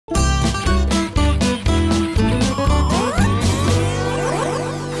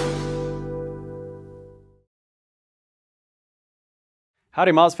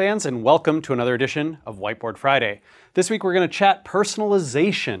Howdy Moz fans, and welcome to another edition of Whiteboard Friday. This week we're going to chat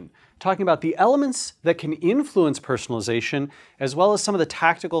personalization, talking about the elements that can influence personalization, as well as some of the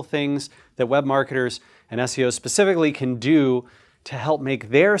tactical things that web marketers and SEOs specifically can do to help make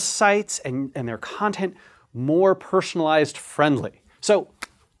their sites and their content more personalized friendly. So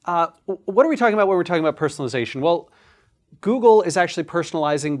what are we talking about when we're talking about personalization? Well, Google is actually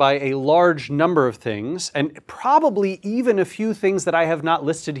personalizing by a large number of things, and probably even a few things that I have not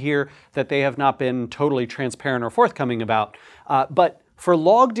listed here that they have not been totally transparent or forthcoming about. But for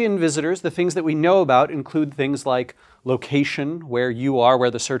logged in visitors, the things that we know about include things like location, where you are,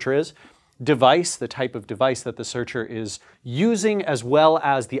 where the searcher is, device, the type of device that the searcher is using, as well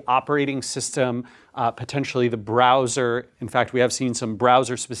as the operating system, potentially the browser. In fact, we have seen some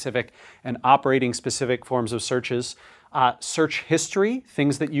browser-specific and operating-specific forms of searches. Search history,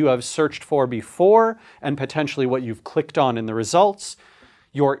 things that you have searched for before, and potentially what you've clicked on in the results.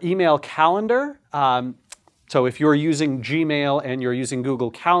 Your email calendar. So if you're using Gmail and you're using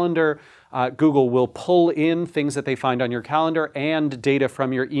Google Calendar, Google will pull in things that they find on your calendar and data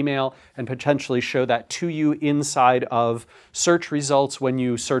from your email and potentially show that to you inside of search results when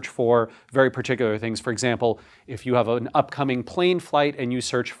you search for very particular things. For example, if you have an upcoming plane flight and you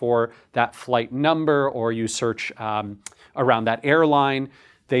search for that flight number, or you search around that airline,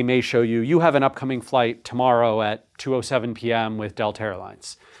 they may show you have an upcoming flight tomorrow at 2:07 p.m. with Delta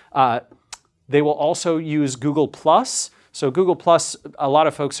Airlines. They will also use Google+. So Google+, a lot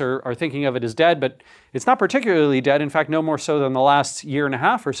of folks are thinking of it as dead, but it's not particularly dead. In fact, no more so than the last year and a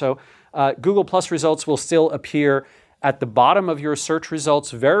half or so. Google+ results will still appear at the bottom of your search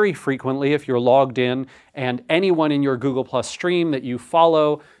results very frequently if you're logged in, and anyone in your Google+ stream that you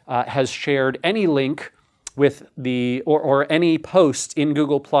follow has shared any link with or any post in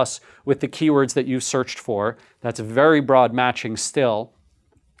Google+ with the keywords that you've searched for. That's very broad matching still.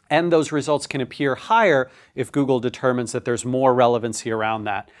 And those results can appear higher if Google determines that there's more relevancy around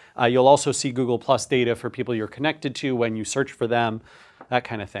that. You'll also see Google+ data for people you're connected to when you search for them, that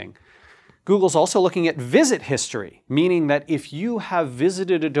kind of thing. Google's also looking at visit history, meaning that if you have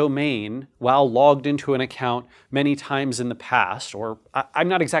visited a domain while logged into an account many times in the past, or I'm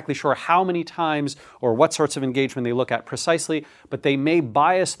not exactly sure how many times or what sorts of engagement they look at precisely, but they may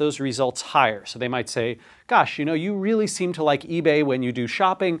bias those results higher. So they might say, gosh, you really seem to like eBay when you do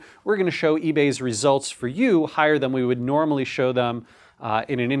shopping. We're going to show eBay's results for you higher than we would normally show them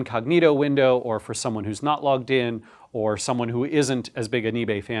in an incognito window, or for someone who's not logged in, or someone who isn't as big an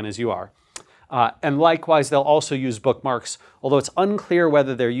eBay fan as you are. And likewise, they'll also use bookmarks, although it's unclear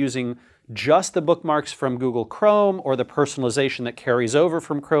whether they're using just the bookmarks from Google Chrome, or the personalization that carries over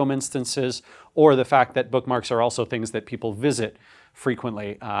from Chrome instances, or the fact that bookmarks are also things that people visit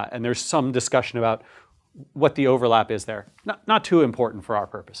frequently. And there's some discussion about what the overlap is there. Not too important for our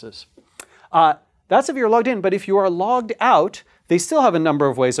purposes. That's if you're logged in, but if you are logged out, they still have a number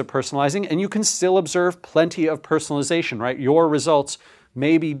of ways of personalizing, and you can still observe plenty of personalization, right? Your results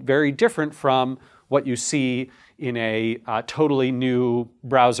may be very different from what you see in a totally new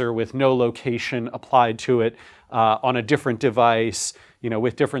browser with no location applied to it on a different device,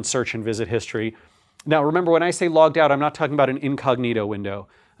 with different search and visit history. Now, remember, when I say logged out, I'm not talking about an incognito window.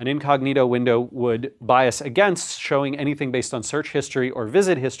 An incognito window would bias against showing anything based on search history or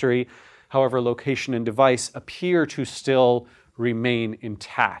visit history. However, location and device appear to still remain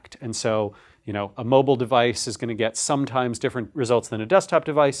intact. And so, a mobile device is going to get sometimes different results than a desktop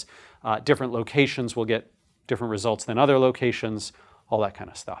device. Different locations will get different results than other locations, all that kind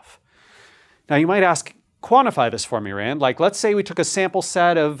of stuff. Now, you might ask, quantify this for me, Rand. Like, let's say we took a sample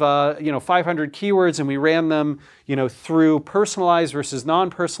set of 500 keywords and we ran them through personalized versus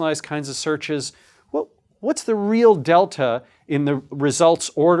non-personalized kinds of searches. Well, what's the real delta in the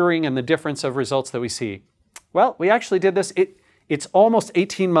results ordering and the difference of results that we see? Well, we actually did this. It's almost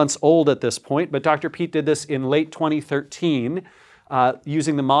 18 months old at this point, but Dr. Pete did this in late 2013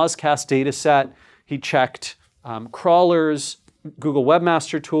 using the Mozcast data set. He checked crawlers, Google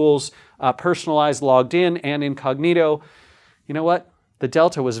Webmaster Tools, personalized, logged in, and incognito. You know what? The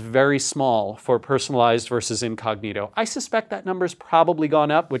delta was very small for personalized versus incognito. I suspect that number's probably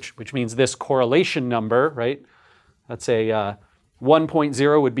gone up, which means this correlation number, right? Let's say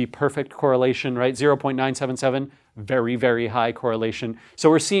 1.0 would be perfect correlation, right? 0.977, very, very high correlation. So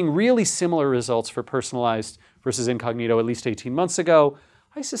we're seeing really similar results for personalized versus incognito at least 18 months ago.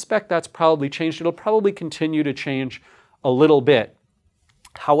 I suspect that's probably changed. It'll probably continue to change a little bit.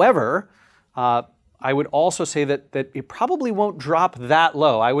 However, I would also say that it probably won't drop that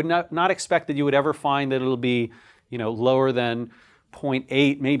low. I would not expect that you would ever find that it'll be lower than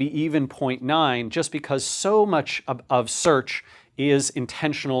 0.8, maybe even 0.9, just because so much of search is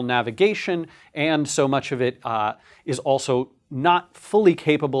intentional navigation, and so much of it is also not fully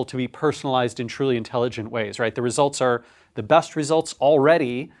capable to be personalized in truly intelligent ways, right? The results are the best results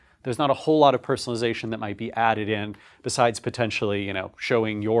already. There's not a whole lot of personalization that might be added in besides potentially,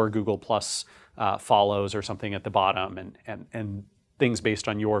 showing your Google Plus follows or something at the bottom and things based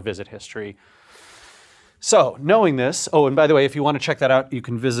on your visit history. So knowing this, oh, and by the way, if you want to check that out, you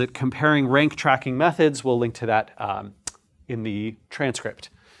can visit Comparing Rank Tracking Methods. We'll link to that in the transcript.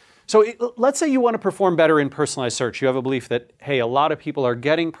 So let's say you want to perform better in personalized search. You have a belief that, hey, a lot of people are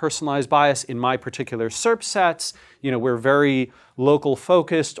getting personalized bias in my particular SERP sets. We're very local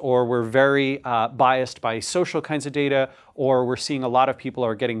focused, or we're very biased by social kinds of data, or we're seeing a lot of people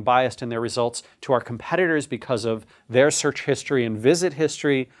are getting biased in their results to our competitors because of their search history and visit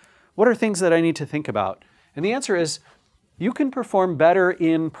history. What are things that I need to think about? And the answer is, you can perform better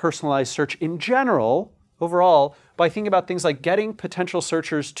in personalized search in general, overall, by thinking about things like getting potential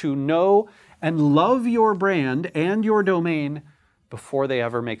searchers to know and love your brand and your domain before they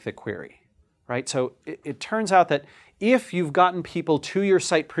ever make the query, right? So it turns out that if you've gotten people to your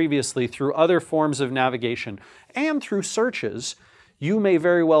site previously through other forms of navigation and through searches, you may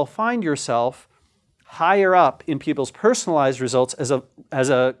very well find yourself higher up in people's personalized results as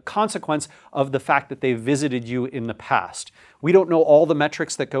a consequence of the fact that they visited you in the past. We don't know all the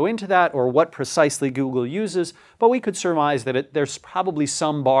metrics that go into that or what precisely Google uses, but we could surmise that there's probably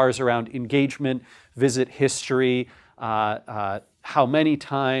some bars around engagement, visit history, how many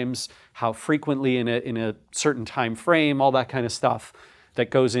times, how frequently in a certain time frame, all that kind of stuff that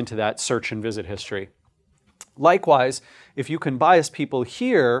goes into that search and visit history. Likewise, if you can bias people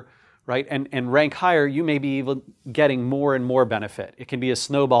here, right, and rank higher, you may be even getting more and more benefit. It can be a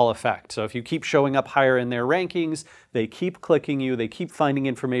snowball effect. So if you keep showing up higher in their rankings, they keep clicking you, they keep finding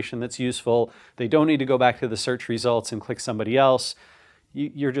information that's useful, they don't need to go back to the search results and click somebody else.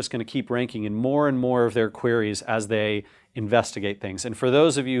 You're just going to keep ranking in more and more of their queries as they investigate things. And for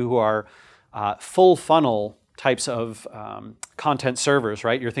those of you who are full funnel types of content servers,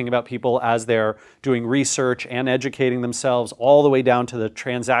 right? You're thinking about people as they're doing research and educating themselves all the way down to the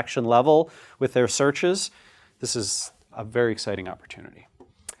transaction level with their searches. This is a very exciting opportunity.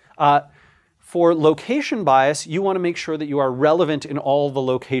 For location bias, you want to make sure that you are relevant in all the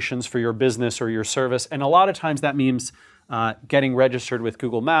locations for your business or your service. And a lot of times that means getting registered with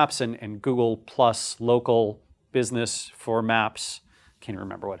Google Maps and Google Plus Local Business for Maps. Can't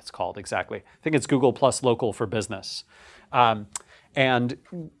remember what it's called exactly. I think it's Google Plus Local for Business. And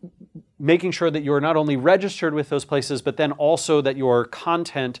making sure that you're not only registered with those places, but then also that your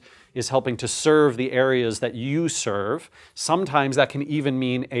content is helping to serve the areas that you serve. Sometimes that can even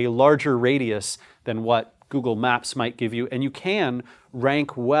mean a larger radius than what Google Maps might give you, and you can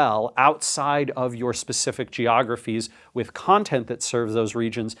rank well outside of your specific geographies with content that serves those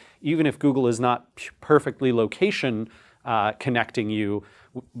regions, even if Google is not perfectly location connecting you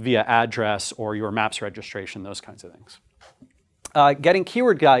via address or your Maps registration, those kinds of things. Getting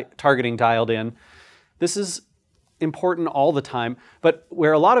keyword targeting dialed in. This is important all the time, but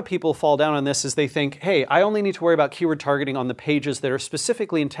where a lot of people fall down on this is they think, hey, I only need to worry about keyword targeting on the pages that are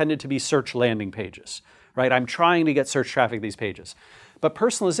specifically intended to be search landing pages, right? I'm trying to get search traffic to these pages. But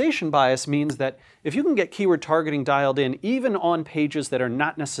personalization bias means that if you can get keyword targeting dialed in, even on pages that are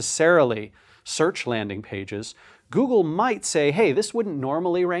not necessarily search landing pages, Google might say, hey, this wouldn't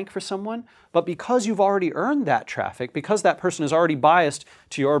normally rank for someone, but because you've already earned that traffic, because that person is already biased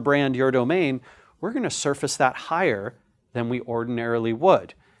to your brand, your domain, we're going to surface that higher than we ordinarily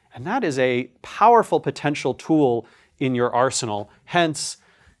would. And that is a powerful potential tool in your arsenal, hence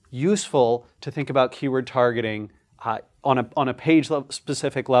useful to think about keyword targeting on a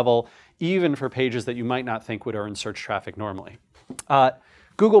page-specific level, even for pages that you might not think would earn search traffic normally.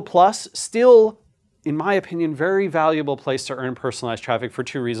 Google Plus, still, in my opinion, very valuable place to earn personalized traffic for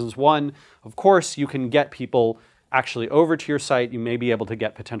two reasons. One, of course, you can get people actually over to your site. You may be able to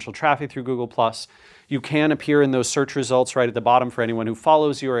get potential traffic through Google Plus. You can appear in those search results right at the bottom for anyone who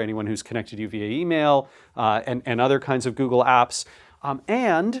follows you or anyone who's connected you via email and other kinds of Google apps.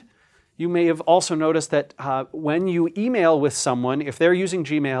 And you may have also noticed that when you email with someone, if they're using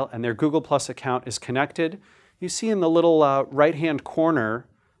Gmail and their Google Plus account is connected, you see in the little right-hand corner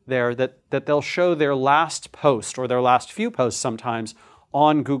there that they'll show their last post or their last few posts sometimes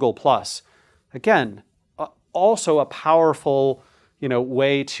on Google Plus. Again, also a powerful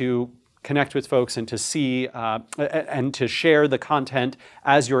way to connect with folks and to see and to share the content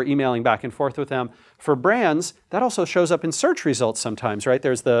as you're emailing back and forth with them. For brands, that also shows up in search results sometimes, right?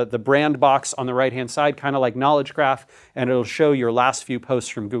 There's the brand box on the right-hand side, kind of like Knowledge Graph, and it'll show your last few posts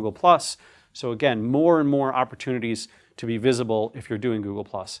from Google Plus. So again, more and more opportunities to be visible if you're doing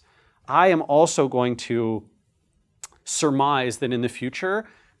Google+. I am also going to surmise that in the future,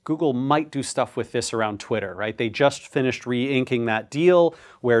 Google might do stuff with this around Twitter, right? They just finished re-inking that deal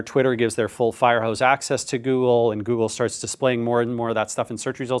where Twitter gives their full firehose access to Google and Google starts displaying more and more of that stuff in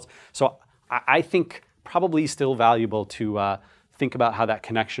search results. So I think probably still valuable to think about how that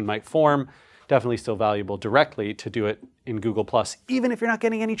connection might form. Definitely still valuable directly to do it in Google+, even if you're not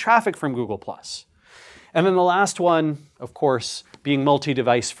getting any traffic from Google+. And then the last one, of course, being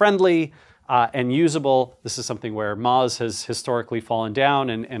multi-device friendly and usable. This is something where Moz has historically fallen down,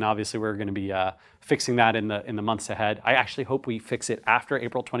 and obviously we're going to be fixing that in the months ahead. I actually hope we fix it after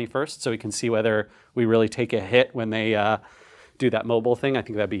April 21st so we can see whether we really take a hit when they do that mobile thing. I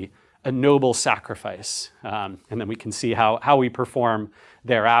think that'd be a noble sacrifice. And then we can see how we perform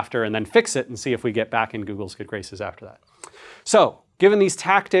thereafter and then fix it and see if we get back in Google's good graces after that. So given these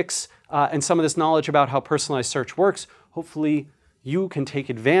tactics and some of this knowledge about how personalized search works, hopefully you can take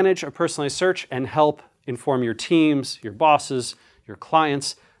advantage of personalized search and help inform your teams, your bosses, your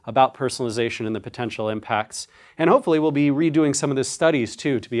clients about personalization and the potential impacts. And hopefully we'll be redoing some of the studies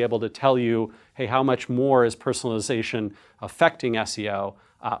too to be able to tell you, hey, how much more is personalization affecting SEO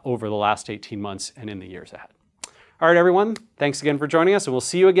over the last 18 months and in the years ahead. All right, everyone, thanks again for joining us, and we'll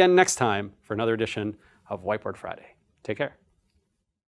see you again next time for another edition of Whiteboard Friday. Take care.